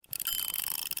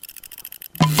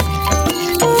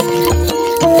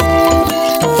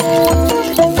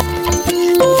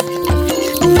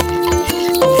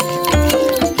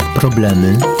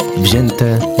Problemy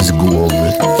wzięte z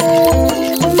głowy.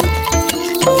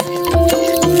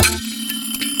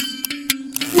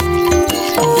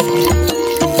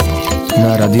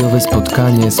 Na radiowe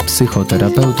spotkanie z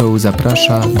psychoterapeutą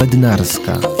zaprasza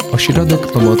Bednarska,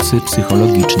 ośrodek pomocy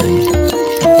psychologicznej.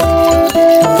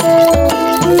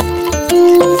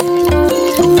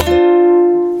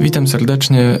 Witam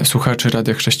serdecznie słuchaczy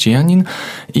Radia Chrześcijanin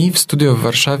i w studiu w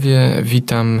Warszawie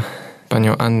witam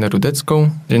panią Annę Rudecką.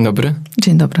 Dzień dobry.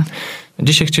 Dzień dobry.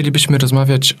 Dzisiaj chcielibyśmy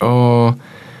rozmawiać o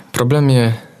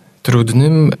problemie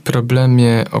trudnym,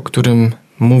 problemie, o którym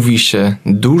mówi się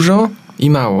dużo i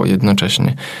mało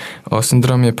jednocześnie, o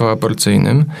syndromie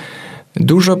poaborcyjnym.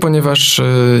 Dużo, ponieważ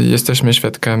jesteśmy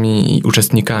świadkami i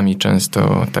uczestnikami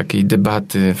często takiej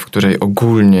debaty, w której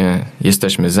ogólnie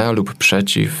jesteśmy za lub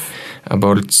przeciw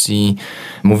aborcji,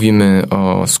 mówimy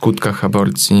o skutkach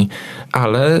aborcji,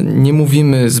 ale nie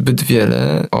mówimy zbyt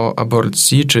wiele o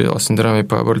aborcji czy o syndromie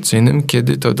poaborcyjnym,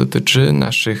 kiedy to dotyczy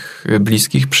naszych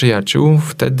bliskich przyjaciół.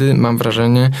 Wtedy, mam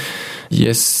wrażenie,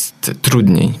 jest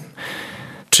trudniej.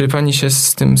 Czy pani się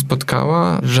z tym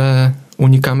spotkała, że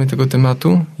unikamy tego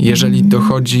tematu, jeżeli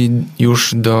dochodzi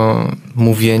już do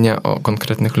mówienia o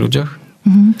konkretnych ludziach?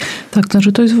 Tak, to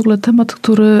znaczy to jest w ogóle temat,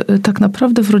 który tak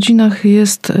naprawdę w rodzinach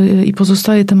jest i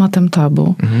pozostaje tematem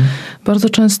tabu. Bardzo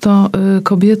często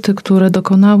kobiety, które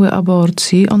dokonały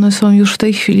aborcji, one są już w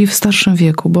tej chwili w starszym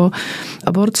wieku, bo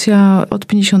aborcja od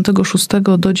 56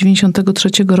 do 93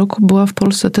 roku była w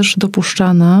Polsce też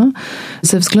dopuszczana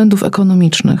ze względów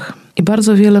ekonomicznych. I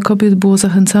bardzo wiele kobiet było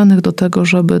zachęcanych do tego,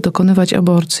 żeby dokonywać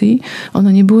aborcji.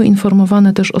 One nie były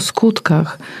informowane też o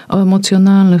skutkach, o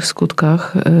emocjonalnych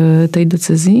skutkach tej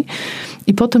decyzji.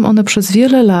 I potem one przez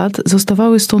wiele lat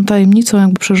zostawały z tą tajemnicą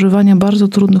jakby przeżywania bardzo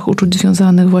trudnych uczuć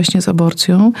związanych właśnie z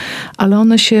aborcją, ale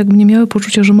one się jakby nie miały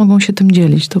poczucia, że mogą się tym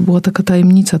dzielić. To była taka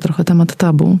tajemnica, trochę temat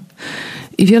tabu.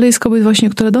 I wiele jest kobiet właśnie,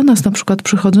 które do nas na przykład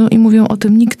przychodzą i mówią o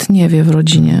tym, nikt nie wie w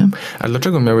rodzinie. A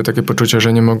dlaczego miały takie poczucie,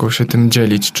 że nie mogą się tym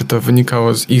dzielić? Czy to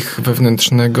wynikało z ich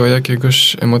wewnętrznego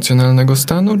jakiegoś emocjonalnego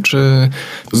stanu, czy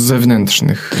z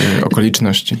zewnętrznych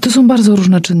okoliczności? To są bardzo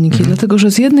różne czynniki, dlatego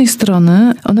że z jednej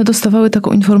strony one dostawały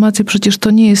taką informację, przecież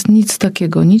to nie jest nic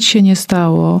takiego, nic się nie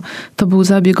stało, to był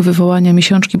zabieg wywołania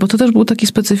miesiączki, bo to też był taki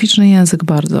specyficzny język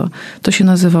bardzo. To się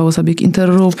nazywało zabieg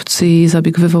interrupcji,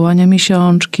 zabieg wywołania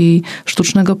miesiączki,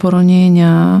 sztucznego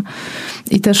poronienia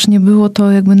i też nie było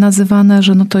to jakby nazywane,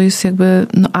 że to jest jakby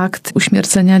akt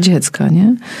uśmiercenia dziecka,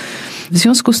 nie? W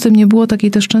związku z tym nie było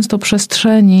takiej też często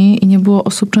przestrzeni i nie było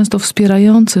osób często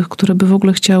wspierających, które by w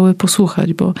ogóle chciały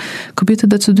posłuchać, bo kobiety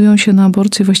decydują się na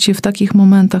aborcję właściwie w takich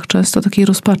momentach często takiej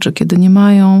rozpaczy, kiedy nie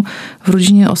mają w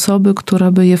rodzinie osoby,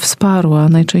 która by je wsparła.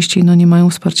 Najczęściej nie mają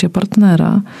wsparcia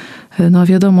partnera. No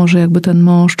wiadomo, że jakby ten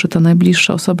mąż czy ta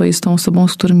najbliższa osoba jest tą osobą,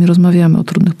 z którymi rozmawiamy o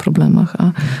trudnych problemach,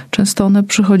 a często one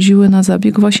przychodziły na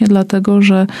zabieg właśnie dlatego,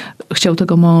 że chciał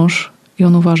tego mąż i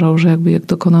on uważał, że jakby jak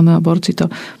dokonamy aborcji, to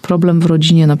problem w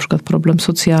rodzinie, na przykład problem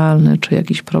socjalny, czy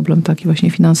jakiś problem taki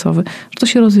właśnie finansowy, że to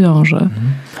się rozwiąże.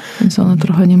 Więc one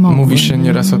trochę nie mogły. Mówi się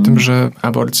nieraz o tym, że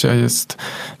aborcja jest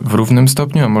w równym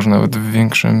stopniu, a może nawet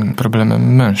większym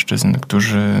problemem mężczyzn,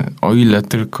 którzy o ile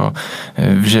tylko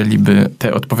wzięliby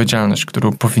tę odpowiedzialność,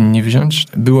 którą powinni wziąć,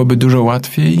 byłoby dużo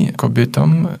łatwiej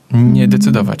kobietom nie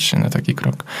decydować się na taki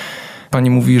krok. Pani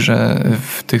mówi, że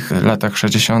w tych latach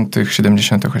 60.,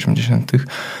 70., 80.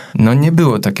 nie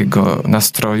było takiego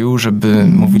nastroju, żeby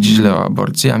mówić źle o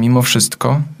aborcji, a mimo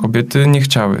wszystko kobiety nie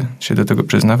chciały się do tego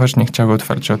przyznawać, nie chciały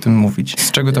otwarcie o tym mówić.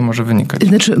 Z czego to może wynikać?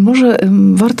 Znaczy, może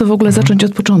warto w ogóle zacząć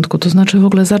od początku, to znaczy w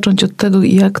ogóle zacząć od tego,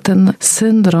 jak ten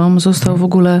syndrom został w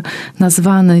ogóle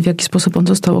nazwany, w jaki sposób on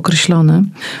został określony.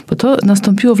 Bo to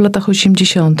nastąpiło w latach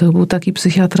 80. Był taki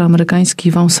psychiatra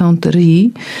amerykański Vincent Rie,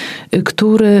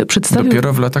 który przedstawił...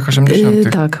 Dopiero w latach 80.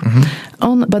 Tak.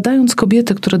 On, badając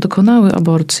kobiety, które dokonały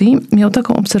aborcji, miał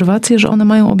taką obserwację, że one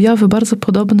mają objawy bardzo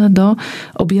podobne do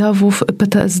objawów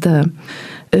PTSD.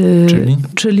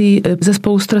 Czyli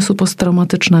zespołu stresu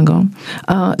posttraumatycznego.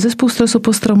 A zespół stresu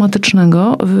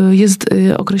posttraumatycznego jest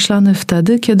określany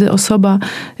wtedy, kiedy osoba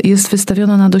jest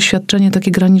wystawiona na doświadczenie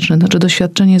takie graniczne, znaczy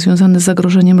doświadczenie związane z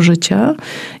zagrożeniem życia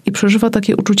i przeżywa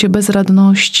takie uczucie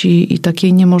bezradności i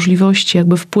takiej niemożliwości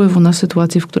jakby wpływu na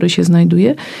sytuację, w której się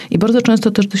znajduje i bardzo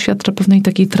często też doświadcza pewnej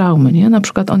takiej traumy, nie? Na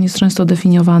przykład on jest często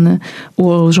definiowany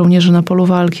u żołnierzy na polu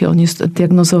walki, on jest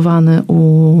diagnozowany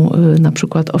u na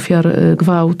przykład ofiar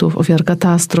gwałtu, gwałtów, ofiar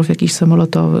katastrof jakichś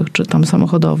samolotowych czy tam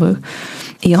samochodowych.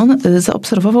 I on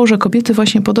zaobserwował, że kobiety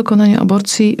właśnie po dokonaniu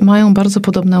aborcji mają bardzo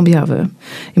podobne objawy.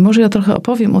 I może ja trochę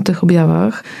opowiem o tych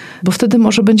objawach, bo wtedy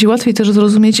może będzie łatwiej też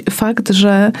zrozumieć fakt,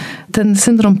 że ten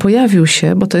syndrom pojawił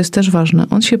się, bo to jest też ważne.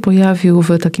 On się pojawił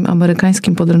w takim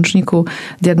amerykańskim podręczniku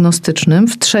diagnostycznym,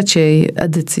 w 3.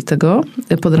 edycji tego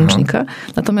podręcznika.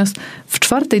 Natomiast w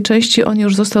 4. części on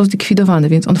już został zlikwidowany,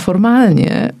 więc on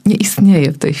formalnie nie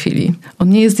istnieje w tej chwili. On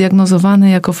nie jest diagnozowany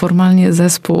jako formalnie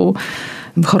zespół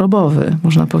chorobowy,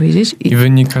 można powiedzieć. I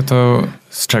wynika to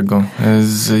z czego?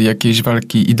 Z jakiejś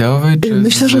walki ideowej? Czy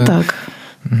myślę, że tak.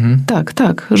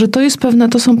 Tak, że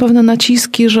to są pewne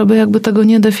naciski, żeby jakby tego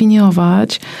nie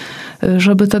definiować,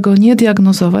 żeby tego nie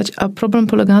diagnozować, a problem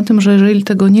polega na tym, że jeżeli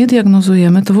tego nie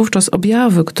diagnozujemy, to wówczas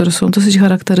objawy, które są dosyć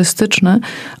charakterystyczne,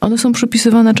 one są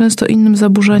przypisywane często innym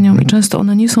zaburzeniom i często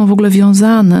one nie są w ogóle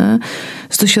wiązane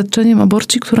z doświadczeniem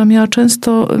aborcji, która miała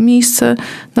często miejsce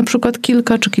na przykład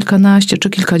kilka, czy kilkanaście, czy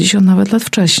kilkadziesiąt nawet lat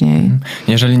wcześniej.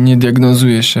 Jeżeli nie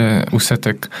diagnozuje się u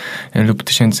setek lub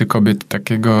tysięcy kobiet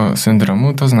takiego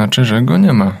syndromu, to znaczy, że go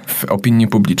nie ma w opinii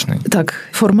publicznej. Tak,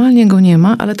 formalnie go nie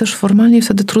ma, ale też formalnie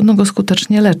wtedy trudno go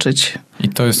skutecznie leczyć. I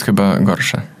to jest chyba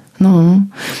gorsze. No,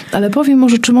 ale powiem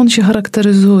może, czym on się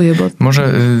charakteryzuje, bo...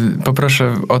 Może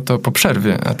poproszę o to po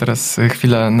przerwie, a teraz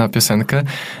chwila na piosenkę.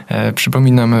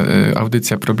 Przypominam,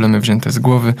 audycja Problemy wzięte z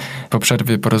głowy. Po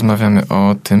przerwie porozmawiamy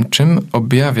o tym, czym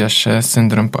objawia się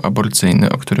syndrom poaborcyjny,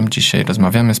 o którym dzisiaj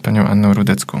rozmawiamy z panią Anną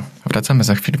Rudecką. Wracamy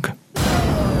za chwilkę.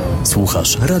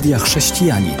 Słuchasz Radia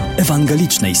Chrześcijanin,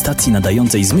 ewangelicznej stacji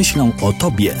nadającej z myślą o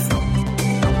Tobie.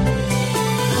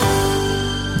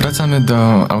 Wracamy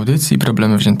do audycji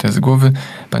Problemy wzięte z głowy.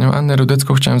 Panią Annę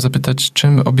Rudecką chciałem zapytać,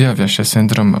 czym objawia się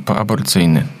syndrom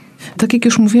poaborcyjny? Tak jak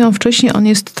już mówiłam wcześniej, on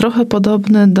jest trochę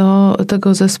podobny do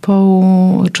tego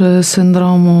zespołu czy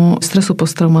syndromu stresu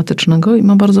posttraumatycznego i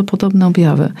ma bardzo podobne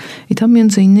objawy. I tam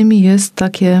między innymi jest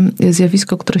takie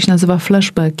zjawisko, które się nazywa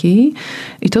flashbacki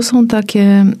i to są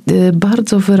takie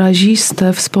bardzo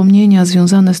wyraziste wspomnienia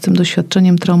związane z tym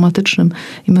doświadczeniem traumatycznym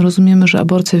i my rozumiemy, że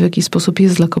aborcja w jakiś sposób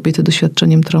jest dla kobiety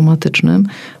doświadczeniem traumatycznym,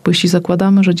 bo jeśli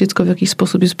zakładamy, że dziecko w jakiś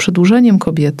sposób jest przedłużeniem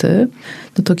kobiety,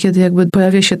 no to kiedy jakby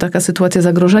pojawia się taka sytuacja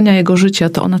zagrożenia jego życia,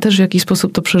 to ona też w jakiś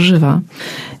sposób to przeżywa.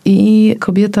 I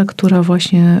kobieta, która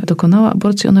właśnie dokonała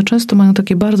aborcji, one często mają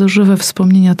takie bardzo żywe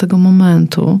wspomnienia tego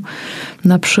momentu.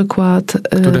 Na przykład...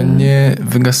 Które nie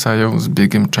wygasają z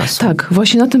biegiem czasu. Tak,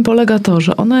 właśnie na tym polega to,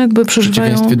 że one jakby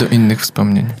przeżywają... W przeciwieństwie do innych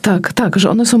wspomnień. Tak, że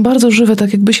one są bardzo żywe,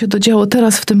 tak jakby się to działo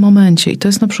teraz w tym momencie. I to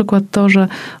jest na przykład to, że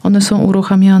one są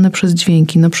uruchamiane przez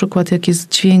dźwięki. Na przykład jak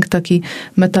jest dźwięk taki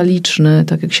metaliczny,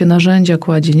 tak jak się narzędzia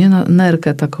kładzie, nie? Na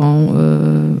nerkę taką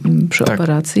przy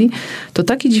operacji, to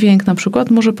taki dźwięk na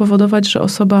przykład może powodować, że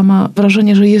osoba ma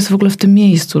wrażenie, że jest w ogóle w tym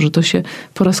miejscu, że to się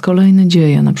po raz kolejny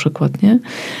dzieje na przykład, nie?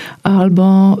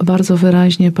 Albo bardzo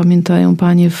wyraźnie pamiętają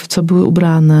panie, w co były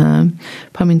ubrane,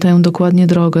 pamiętają dokładnie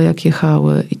drogę, jak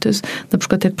jechały. I to jest na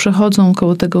przykład jak przechodzą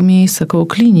koło tego miejsca, koło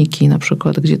kliniki na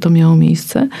przykład, gdzie to miało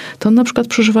miejsce, to na przykład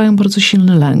przeżywają bardzo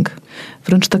silny lęk.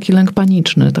 Wręcz taki lęk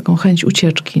paniczny, taką chęć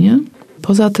ucieczki, nie?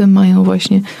 Poza tym mają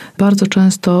właśnie bardzo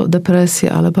często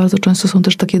depresję, ale bardzo często są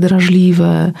też takie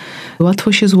drażliwe,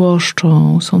 łatwo się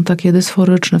złoszczą, są takie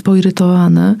dysforyczne,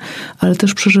 poirytowane, ale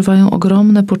też przeżywają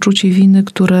ogromne poczucie winy,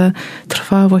 które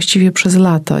trwa właściwie przez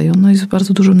lata i ono jest w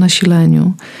bardzo dużym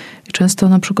nasileniu. Często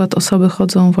na przykład osoby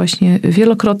chodzą właśnie,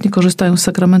 wielokrotnie korzystają z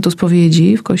sakramentu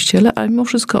spowiedzi w kościele, a mimo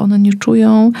wszystko one nie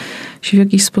czują się w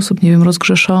jakiś sposób, nie wiem,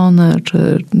 rozgrzeszone,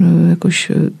 czy jakoś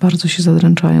bardzo się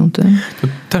zadręczają tym. To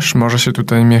też może się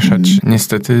tutaj mieszać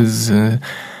niestety z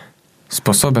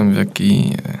sposobem, w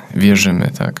jaki wierzymy,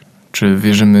 tak? Czy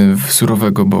wierzymy w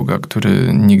surowego Boga,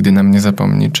 który nigdy nam nie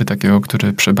zapomni, czy takiego,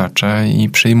 który przebacza i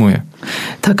przyjmuje?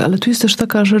 Tak, ale tu jest też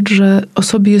taka rzecz, że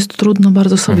osobie jest trudno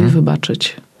bardzo sobie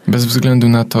wybaczyć. Bez względu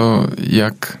na to,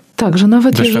 jak Tak, że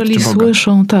nawet jeżeli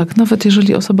słyszą, nawet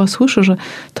jeżeli osoba słyszy, że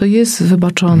to jest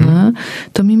wybaczone,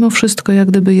 to mimo wszystko jak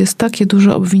gdyby jest takie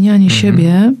duże obwinianie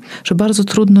siebie, że bardzo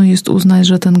trudno jest uznać,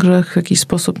 że ten grzech w jakiś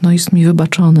sposób jest mi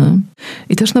wybaczony.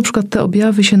 I też na przykład te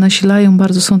objawy się nasilają,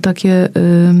 bardzo są takie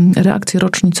reakcje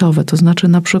rocznicowe, to znaczy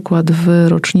na przykład w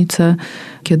rocznicę,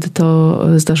 kiedy to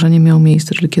zdarzenie miało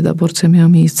miejsce, czyli kiedy aborcja miała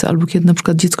miejsce, albo kiedy na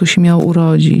przykład dziecko się miało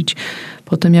urodzić,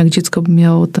 potem jak dziecko by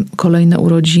miało kolejne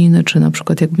urodziny, czy na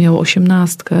przykład jak miało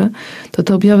 18, to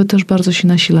te objawy też bardzo się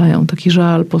nasilają. Taki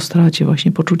żal po stracie,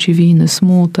 właśnie poczucie winy,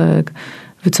 smutek,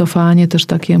 wycofanie też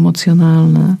takie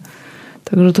emocjonalne.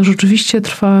 Także to rzeczywiście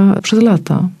trwa przez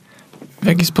lata. W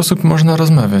jaki sposób można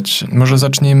rozmawiać? Może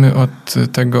zacznijmy od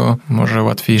tego może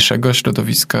łatwiejszego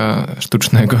środowiska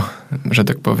sztucznego, że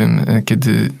tak powiem,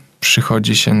 kiedy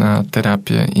przychodzi się na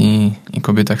terapię i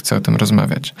kobieta chce o tym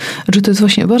rozmawiać? Znaczy, to jest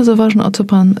właśnie bardzo ważne, o co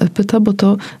pan pyta, bo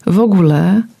to w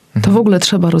ogóle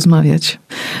trzeba rozmawiać.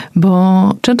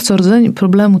 Bo często rdzeniem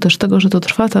problemu też tego, że to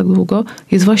trwa tak długo,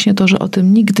 jest właśnie to, że o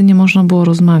tym nigdy nie można było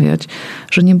rozmawiać.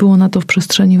 Że nie było na to w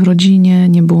przestrzeni w rodzinie,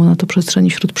 nie było na to przestrzeni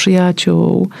wśród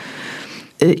przyjaciół.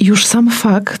 I już sam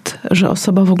fakt, że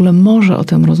osoba w ogóle może o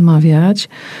tym rozmawiać,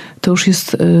 to już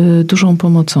jest dużą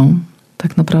pomocą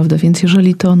tak naprawdę. Więc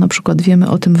jeżeli to na przykład wiemy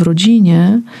o tym w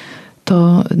rodzinie,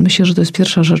 to myślę, że to jest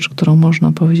pierwsza rzecz, którą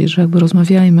można powiedzieć, że jakby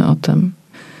rozmawiajmy o tym.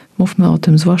 Mówmy o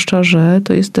tym, zwłaszcza, że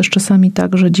to jest też czasami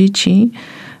tak, że dzieci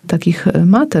takich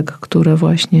matek, które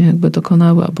właśnie jakby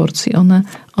dokonały aborcji,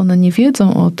 one nie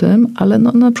wiedzą o tym, ale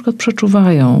na przykład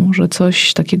przeczuwają, że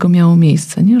coś takiego miało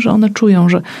miejsce, nie? Że one czują,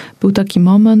 że był taki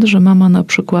moment, że mama na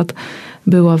przykład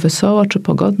była wesoła czy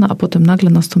pogodna, a potem nagle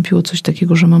nastąpiło coś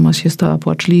takiego, że mama się stała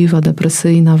płaczliwa,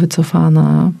 depresyjna,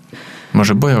 wycofana.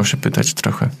 Może boją się pytać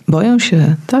trochę. Boją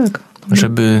się, tak.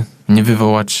 Żeby nie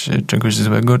wywołać czegoś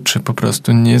złego, czy po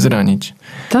prostu nie zranić.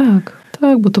 Tak,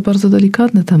 bo to bardzo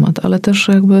delikatny temat, ale też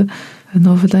jakby,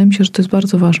 wydaje mi się, że to jest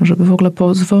bardzo ważne, żeby w ogóle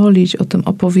pozwolić o tym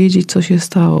opowiedzieć, co się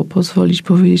stało, pozwolić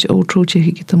powiedzieć o uczuciach,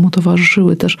 jakie temu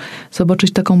towarzyszyły, też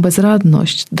zobaczyć taką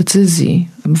bezradność decyzji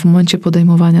w momencie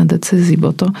podejmowania decyzji,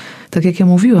 bo to, tak jak ja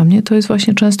mówiłam, nie, to jest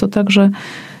właśnie często tak, że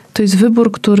to jest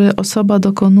wybór, który osoba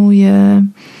dokonuje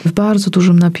w bardzo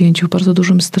dużym napięciu, w bardzo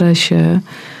dużym stresie,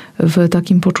 w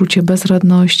takim poczuciu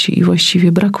bezradności i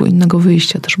właściwie braku innego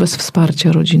wyjścia, też bez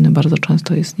wsparcia rodziny bardzo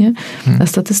często jest, nie? A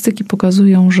statystyki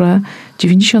pokazują, że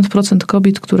 90%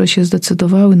 kobiet, które się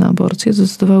zdecydowały na aborcję,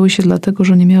 zdecydowały się dlatego,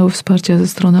 że nie miały wsparcia ze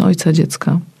strony ojca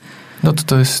dziecka. No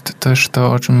to jest też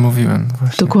to, o czym mówiłem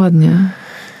właśnie. Dokładnie.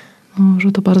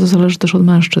 Że to bardzo zależy też od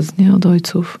mężczyzn, nie? Od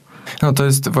ojców. No to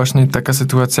jest właśnie taka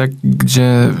sytuacja,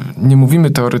 gdzie nie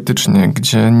mówimy teoretycznie,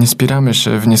 gdzie nie spieramy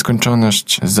się w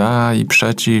nieskończoność za i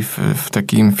przeciw w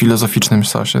takim filozoficznym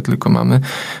sosie, tylko mamy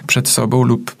przed sobą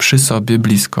lub przy sobie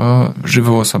blisko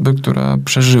żywą osobę, która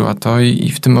przeżyła to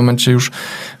i w tym momencie już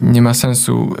nie ma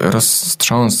sensu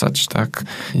roztrząsać, tak,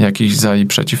 jakichś za i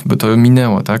przeciw, bo to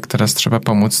minęło, tak? Teraz trzeba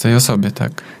pomóc tej osobie,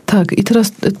 tak? Tak, i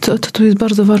teraz to jest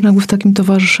bardzo ważne jakby w takim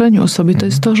towarzyszeniu osobie, to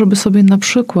jest to, żeby sobie na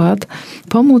przykład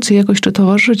pomóc jej jakoś czy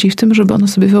towarzyszyć i w tym, żeby ona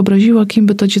sobie wyobraziła, kim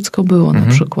by to dziecko było na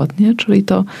przykład, nie? Czyli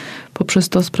to poprzez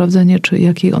to sprawdzenie, czy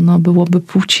jakiej ono byłoby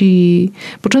płci.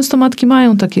 Bo często matki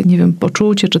mają takie, nie wiem,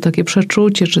 poczucie, czy takie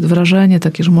przeczucie, czy wrażenie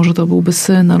takie, że może to byłby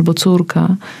syn albo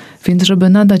córka. Więc żeby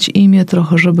nadać imię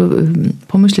trochę, żeby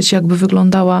pomyśleć, jakby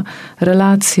wyglądała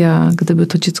relacja, gdyby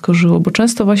to dziecko żyło. Bo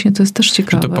często właśnie to jest też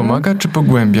ciekawe. Czy to pomaga, czy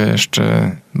pogłębia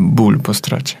jeszcze ból po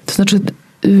stracie? To znaczy,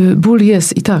 ból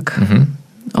jest i tak.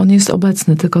 On jest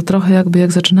obecny, tylko trochę jakby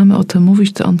jak zaczynamy o tym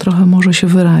mówić, to on trochę może się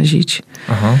wyrazić.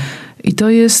 Aha. I to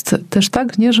jest też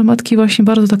tak, nie, że matki właśnie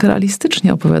bardzo tak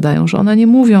realistycznie opowiadają, że one nie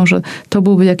mówią, że to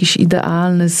byłby jakiś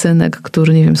idealny synek,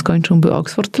 który, nie wiem, skończyłby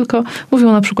Oxford, tylko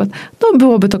mówią na przykład,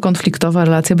 byłoby to konfliktowa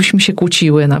relacja, byśmy się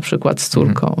kłóciły na przykład z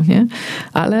córką, nie?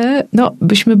 Ale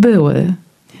byśmy były.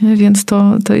 Nie? Więc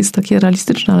to jest takie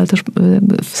realistyczne, ale też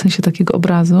jakby w sensie takiego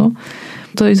obrazu.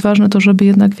 To jest ważne to, żeby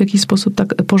jednak w jakiś sposób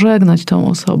tak pożegnać tą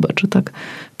osobę, czy tak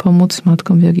pomóc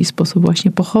matkom w jakiś sposób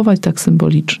właśnie pochować tak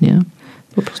symbolicznie.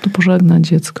 Po prostu pożegnać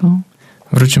dziecko.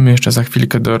 Wrócimy jeszcze za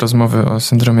chwilkę do rozmowy o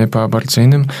syndromie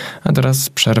poaborcyjnym, a teraz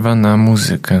przerwa na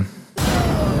muzykę.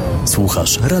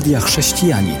 Słuchasz Radia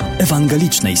Chrześcijanin,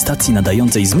 ewangelicznej stacji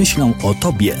nadającej z myślą o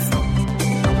Tobie.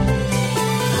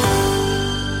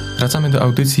 Wracamy do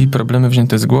audycji Problemy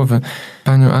wzięte z głowy.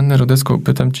 Panią Annę Rudecką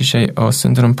pytam dzisiaj o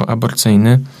syndrom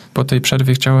poaborcyjny. Po tej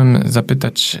przerwie chciałem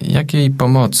zapytać, jakiej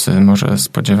pomocy może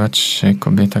spodziewać się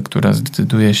kobieta, która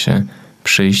zdecyduje się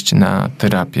przyjść na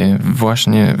terapię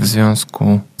właśnie w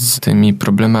związku z tymi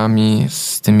problemami,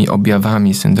 z tymi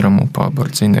objawami syndromu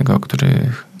poaborcyjnego, o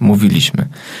których mówiliśmy.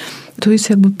 To jest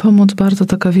jakby pomoc bardzo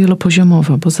taka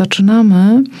wielopoziomowa, bo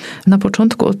zaczynamy na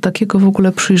początku od takiego w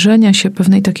ogóle przyjrzenia się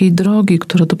pewnej takiej drogi,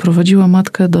 która doprowadziła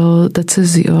matkę do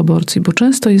decyzji o aborcji, bo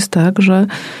często jest tak, że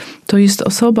to jest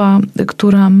osoba,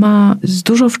 która ma z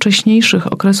dużo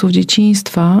wcześniejszych okresów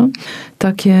dzieciństwa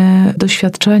takie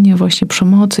doświadczenie właśnie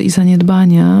przemocy i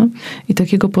zaniedbania i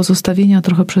takiego pozostawienia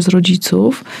trochę przez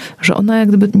rodziców, że ona jak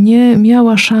gdyby nie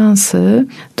miała szansy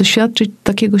doświadczyć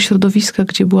takiego środowiska,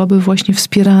 gdzie byłaby właśnie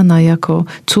wspierana jako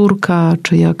córka,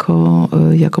 czy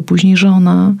jako później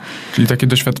żona. Czyli takie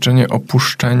doświadczenie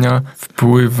opuszczenia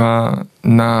wpływa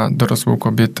na dorosłą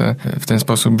kobietę w ten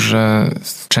sposób, że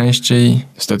częściej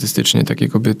statystycznie takie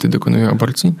kobiety dokonują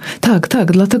aborcji?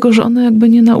 Tak, dlatego, że one jakby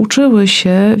nie nauczyły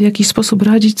się w jakiś sposób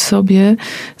radzić sobie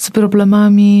z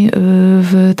problemami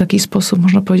w taki sposób,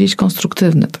 można powiedzieć,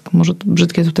 konstruktywny. Tak, może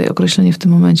brzydkie tutaj określenie w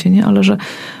tym momencie, nie? Ale że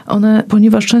one,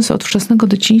 ponieważ często od wczesnego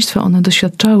dzieciństwa one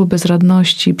doświadczały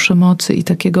bezradności, przemocy i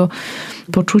takiego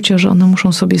poczucia, że one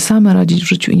muszą sobie same radzić w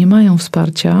życiu i nie mają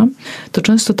wsparcia, to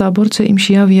często ta aborcja im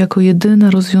się jawi jako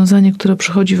jedyne rozwiązanie, które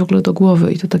przychodzi w ogóle do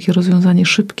głowy i to takie rozwiązanie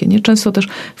szybkie. Nie? Często też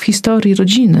w historii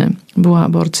rodziny była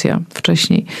aborcja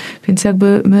wcześniej, więc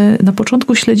jakby my na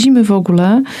początku śledzimy w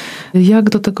ogóle, jak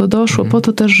do tego doszło, po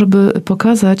to też, żeby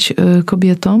pokazać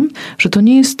kobietom, że to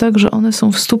nie jest tak, że one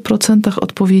są w 100%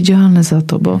 odpowiedzialne za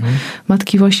to, bo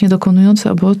matki właśnie dokonujące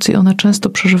aborcji, one często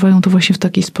przeżywają to właśnie w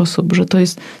taki sposób, że to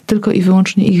jest tylko i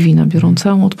wyłącznie ich wina, biorą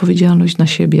całą odpowiedzialność na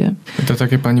siebie. To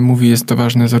tak jak pani mówi, jest to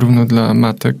ważne zarówno dla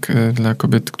matek, dla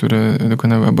kobiet, które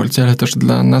dokonały aborcji, ale też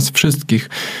dla nas wszystkich,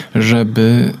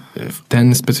 żeby w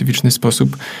ten specyficzny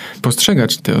sposób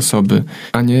postrzegać te osoby,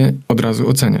 a nie od razu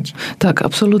oceniać. Tak,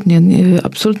 absolutnie.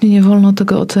 Absolutnie nie wolno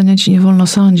tego oceniać i nie wolno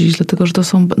sądzić, dlatego że to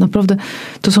są naprawdę,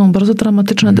 to są bardzo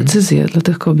dramatyczne decyzje dla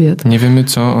tych kobiet. Nie wiemy,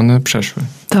 co one przeszły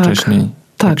wcześniej.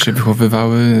 Jak się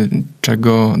wychowywały,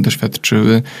 czego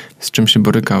doświadczyły, z czym się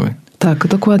borykały. Tak,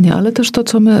 dokładnie, ale też to,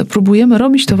 co my próbujemy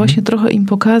robić, to właśnie trochę im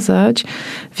pokazać,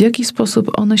 w jaki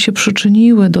sposób one się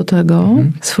przyczyniły do tego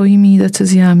swoimi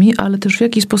decyzjami, ale też w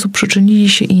jaki sposób przyczynili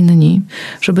się inni,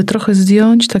 żeby trochę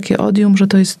zdjąć takie odium, że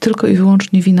to jest tylko i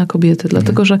wyłącznie wina kobiety,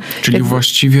 dlatego że... Czyli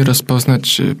właściwie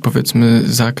rozpoznać, powiedzmy,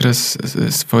 zakres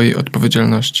swojej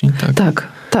odpowiedzialności, tak?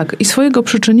 Tak. I swojego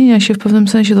przyczynienia się w pewnym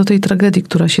sensie do tej tragedii,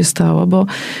 która się stała, bo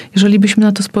jeżeli byśmy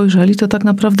na to spojrzeli, to tak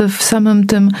naprawdę w samym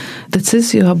tym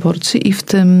decyzji o aborcji i w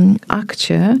tym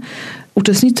akcie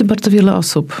uczestniczy bardzo wiele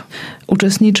osób.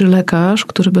 Uczestniczy lekarz,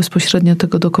 który bezpośrednio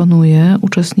tego dokonuje,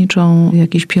 uczestniczą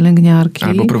jakieś pielęgniarki.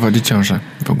 Albo prowadzi ciążę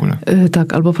w ogóle.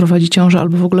 Tak, albo prowadzi ciążę,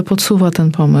 albo w ogóle podsuwa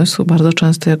ten pomysł, bardzo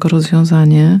często jako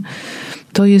rozwiązanie.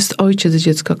 To jest ojciec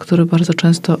dziecka, który bardzo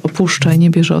często opuszcza i nie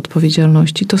bierze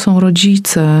odpowiedzialności. To są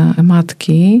rodzice,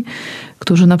 matki,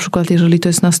 którzy na przykład, jeżeli to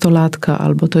jest nastolatka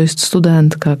albo to jest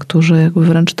studentka, którzy jakby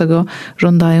wręcz tego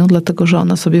żądają, dlatego że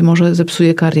ona sobie może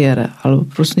zepsuje karierę albo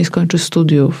po prostu nie skończy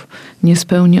studiów, nie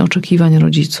spełni oczekiwań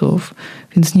rodziców,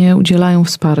 więc nie udzielają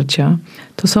wsparcia.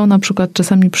 To są na przykład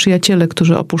czasami przyjaciele,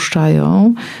 którzy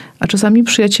opuszczają, a czasami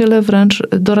przyjaciele wręcz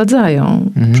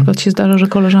doradzają. Na przykład się zdarza, że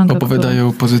koleżanka...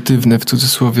 Opowiadają pozytywne, w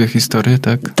cudzysłowie, historie,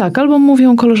 tak? Tak, albo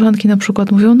mówią, koleżanki na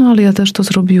przykład mówią, no ale ja też to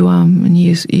zrobiłam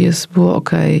i było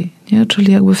okej. Nie?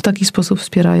 Czyli jakby w taki sposób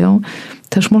wspierają.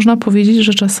 Też można powiedzieć,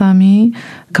 że czasami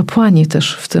kapłani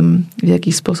też w tym w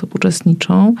jakiś sposób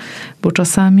uczestniczą, bo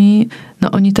czasami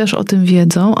oni też o tym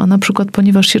wiedzą, a na przykład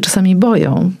ponieważ się czasami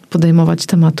boją podejmować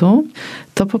tematu,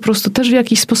 to po prostu też w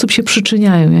jakiś sposób się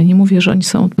przyczyniają. Ja nie mówię, że oni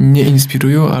są... Nie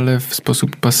inspirują, ale w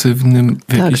sposób pasywny,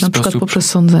 w jakiś sposób... Tak, na przykład poprzez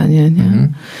sądzenie, nie?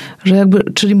 Że jakby,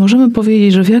 czyli możemy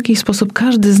powiedzieć, że w jakiś sposób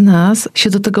każdy z nas się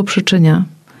do tego przyczynia.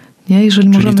 Nie?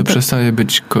 Jeżeli Czyli to przestaje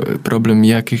być problem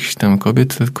jakichś tam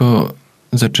kobiet, tylko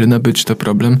zaczyna być to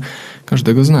problem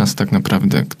każdego z nas tak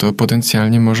naprawdę, kto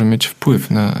potencjalnie może mieć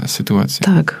wpływ na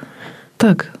sytuację.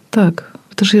 Tak.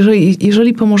 Też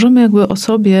jeżeli pomożemy jakby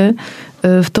osobie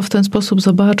to w ten sposób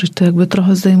zobaczyć, to jakby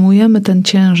trochę zdejmujemy ten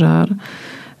ciężar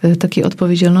takiej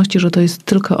odpowiedzialności, że to jest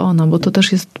tylko ona, bo to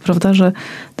też jest, prawda, że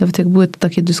nawet jak były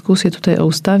takie dyskusje tutaj o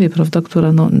ustawie, prawda,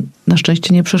 która na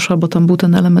szczęście nie przeszła, bo tam był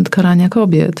ten element karania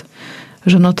kobiet,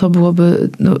 że to byłoby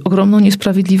ogromną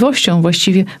niesprawiedliwością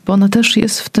właściwie, bo ona też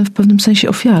jest w tym w pewnym sensie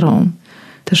ofiarą.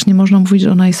 Też nie można mówić,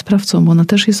 że ona jest sprawcą, bo ona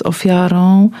też jest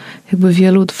ofiarą jakby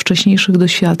wielu wcześniejszych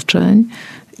doświadczeń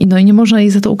i nie można jej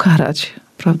za to ukarać,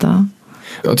 prawda?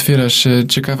 Otwiera się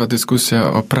ciekawa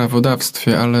dyskusja o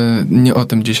prawodawstwie, ale nie o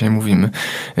tym dzisiaj mówimy.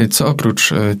 Co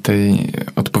oprócz tej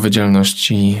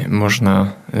odpowiedzialności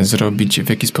można zrobić, w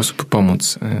jaki sposób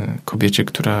pomóc kobiecie,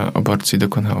 która aborcji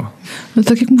dokonała?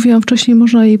 Tak jak mówiłam wcześniej,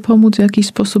 można jej pomóc w jakiś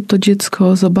sposób to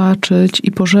dziecko zobaczyć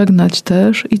i pożegnać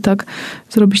też i tak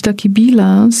zrobić taki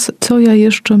bilans, co ja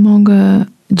jeszcze mogę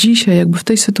dzisiaj, jakby w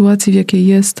tej sytuacji, w jakiej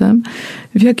jestem,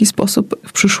 w jaki sposób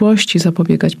w przyszłości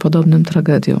zapobiegać podobnym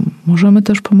tragediom. Możemy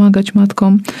też pomagać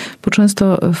matkom, bo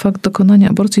często fakt dokonania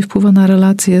aborcji wpływa na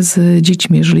relacje z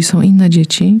dziećmi. Jeżeli są inne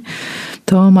dzieci,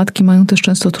 to matki mają też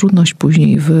często trudność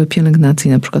później w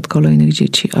pielęgnacji na przykład kolejnych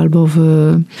dzieci albo w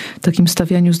takim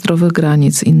stawianiu zdrowych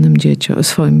granic innym dzieciom,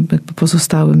 swoim jakby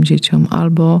pozostałym dzieciom,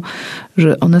 albo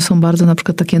że one są bardzo na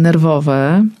przykład takie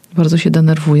nerwowe, bardzo się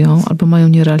denerwują, albo mają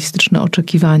nierealistyczne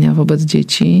oczekiwania wobec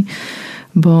dzieci,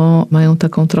 bo mają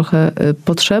taką trochę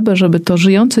potrzebę, żeby to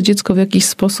żyjące dziecko w jakiś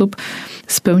sposób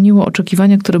spełniło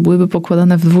oczekiwania, które byłyby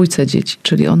pokładane w dwójce dzieci.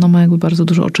 Czyli ono ma jakby bardzo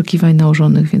dużo oczekiwań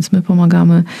nałożonych, więc my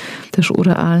pomagamy też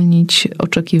urealnić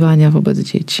oczekiwania wobec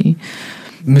dzieci.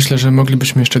 Myślę, że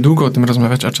moglibyśmy jeszcze długo o tym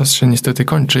rozmawiać, a czas się niestety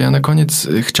kończy. Ja na koniec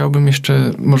chciałbym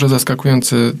jeszcze, może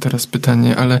zaskakujące teraz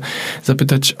pytanie, ale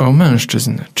zapytać o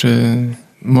mężczyzn. Czy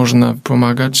można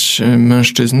pomagać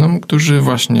mężczyznom, którzy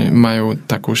właśnie mają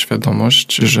taką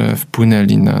świadomość, że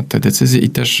wpłynęli na te decyzje i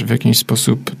też w jakiś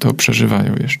sposób to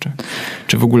przeżywają jeszcze?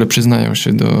 Czy w ogóle przyznają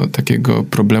się do takiego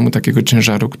problemu, takiego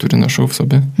ciężaru, który noszą w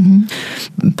sobie?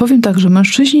 Powiem tak, że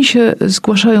mężczyźni się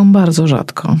zgłaszają bardzo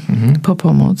rzadko po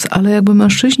pomoc, ale jakby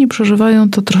mężczyźni przeżywają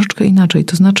to troszeczkę inaczej.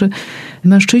 To znaczy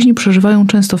mężczyźni przeżywają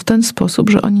często w ten sposób,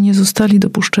 że oni nie zostali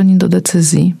dopuszczeni do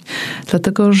decyzji.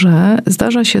 Dlatego, że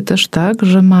zdarza się też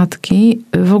tak, że matki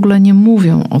w ogóle nie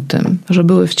mówią o tym, że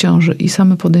były w ciąży i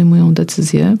same podejmują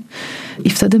decyzje. I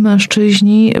wtedy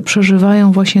mężczyźni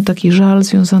przeżywają właśnie taki żal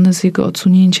związany z jego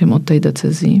odsunięciem od tej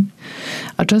decyzji.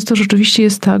 A często rzeczywiście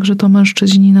jest tak, że to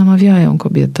mężczyźni namawiają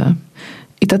kobietę.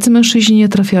 I tacy mężczyźni nie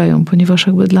trafiają, ponieważ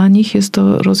jakby dla nich jest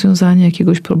to rozwiązanie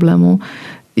jakiegoś problemu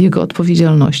jego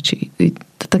odpowiedzialności. I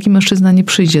taki mężczyzna nie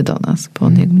przyjdzie do nas, bo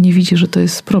on jakby nie widzi, że to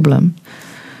jest problem.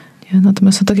 Nie?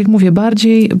 Natomiast tak jak mówię,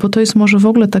 bardziej, bo to jest może w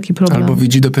ogóle taki problem. Albo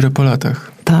widzi dopiero po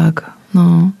latach. Tak,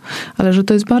 no. Ale że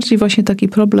to jest bardziej właśnie taki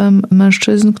problem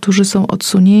mężczyzn, którzy są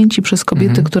odsunięci przez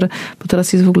kobiety, które, bo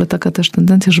teraz jest w ogóle taka też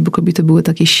tendencja, żeby kobiety były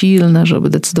takie silne, żeby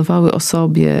decydowały o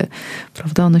sobie,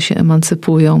 prawda? One się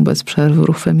emancypują bez przerwy,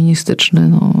 ruch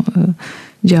feministyczny,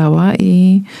 działa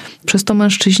i przez to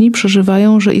mężczyźni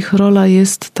przeżywają, że ich rola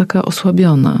jest taka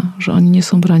osłabiona, że oni nie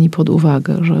są brani pod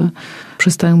uwagę, że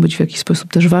przestają być w jakiś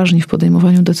sposób też ważni w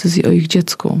podejmowaniu decyzji o ich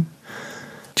dziecku.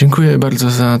 Dziękuję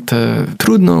bardzo za tę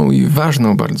trudną i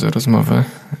ważną bardzo rozmowę,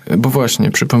 bo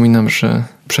właśnie przypominam, że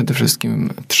przede wszystkim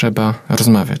trzeba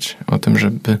rozmawiać o tym,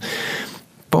 żeby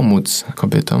pomóc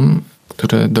kobietom,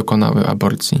 które dokonały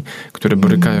aborcji, które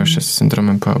borykają się z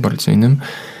syndromem poaborcyjnym.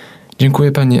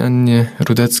 Dziękuję pani Annie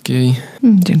Rudeckiej.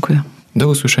 Dziękuję. Do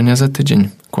usłyszenia za tydzień.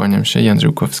 Kłaniam się, Jan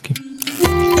Żyłkowski.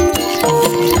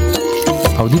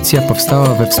 Audycja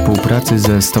powstała we współpracy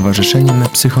ze Stowarzyszeniem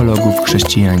Psychologów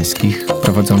Chrześcijańskich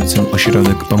prowadzącym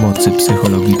Ośrodek Pomocy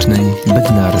Psychologicznej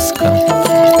Bednarska.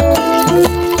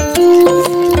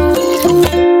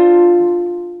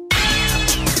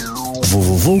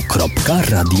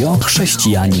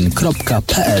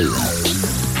 www.radiochrześcijanin.pl